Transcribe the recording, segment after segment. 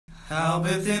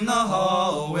Halboth in the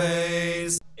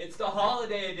hallways. It's the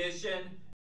holiday edition.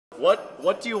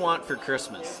 What do you want for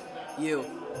Christmas? You.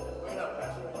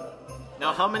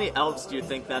 Now, how many elves do you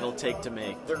think that'll take to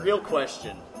make? The real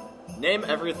question. Name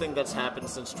everything that's happened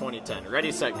since 2010.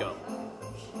 Ready, set, go.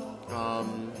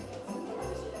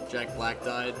 Jack Black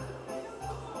died.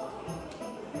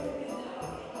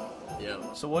 Yeah.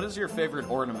 So what is your favorite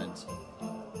ornament?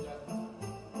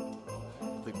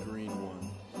 The green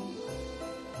one.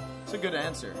 It's a good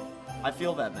answer. I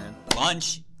feel that, man.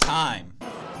 Lunch time.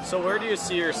 So where do you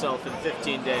see yourself in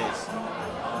 15 days?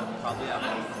 Probably out.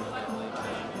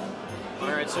 All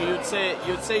right, so you'd say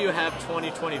you have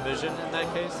 20/20 vision in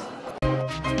that case?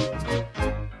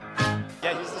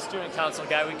 Yeah, he's the student council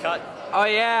guy we cut. Oh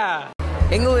yeah.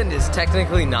 England is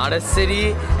technically not a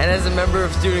city, and as a member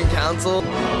of student council.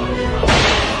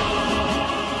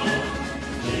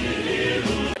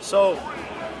 So,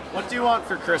 what do you want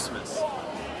for Christmas?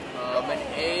 An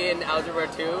A in Algebra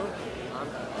 2.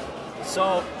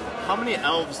 So, how many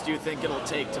elves do you think it'll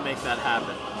take to make that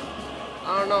happen?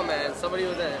 I don't know, man. Somebody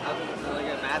with a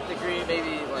math degree,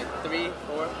 maybe like 3,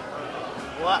 4.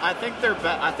 Well, I think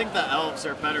I think the elves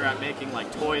are better at making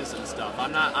like toys and stuff.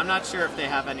 I'm not sure if they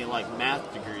have any like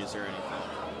math degrees or anything.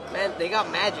 Man, they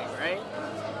got magic, right?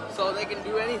 So they can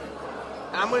do anything.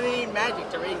 I'm gonna need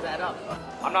magic to raise that up.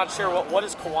 I'm not sure what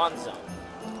is Kwanzaa.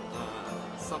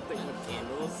 Something with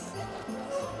candles.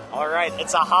 All right,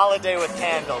 it's a holiday with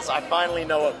candles. I finally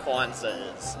know what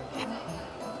Kwanzaa is.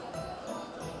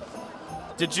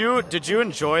 Did you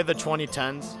enjoy the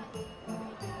 2010s?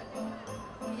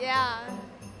 Yeah.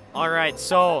 All right,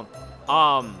 so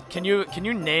can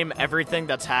you name everything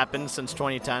that's happened since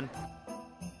 2010?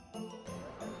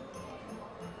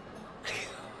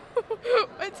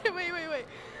 Wait.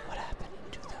 What happened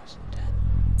in 2010?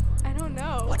 I don't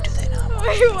know. What do they not want?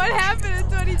 Wait, what happened in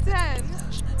 2010?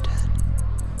 2010.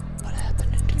 What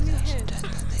happened in 2010 that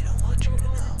they don't want you to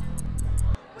know?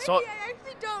 So I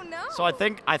actually don't know. So I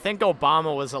think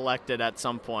Obama was elected at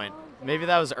some point. Maybe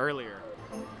that was earlier.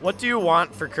 What do you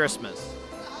want for Christmas?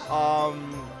 I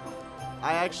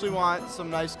actually want some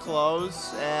nice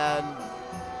clothes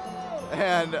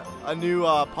and a new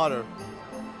putter.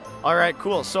 All right,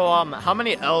 cool. So how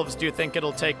many elves do you think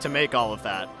it'll take to make all of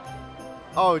that?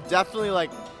 Oh, definitely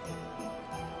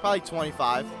probably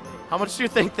 25. How much do you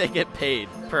think they get paid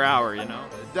per hour, you know?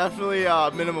 Definitely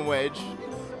minimum wage.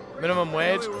 Minimum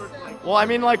wage? Well, I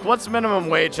mean, like, what's minimum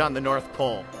wage on the North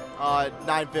Pole?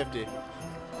 $9.50.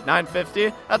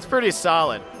 $9.50? That's pretty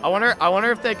solid. I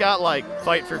wonder if they got like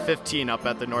Fight for 15 up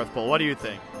at the North Pole. What do you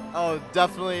think? Oh,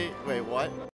 definitely. Wait, what?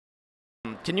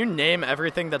 Can you name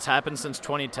everything that's happened since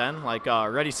 2010? Like,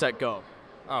 ready, set, go.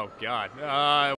 Oh God.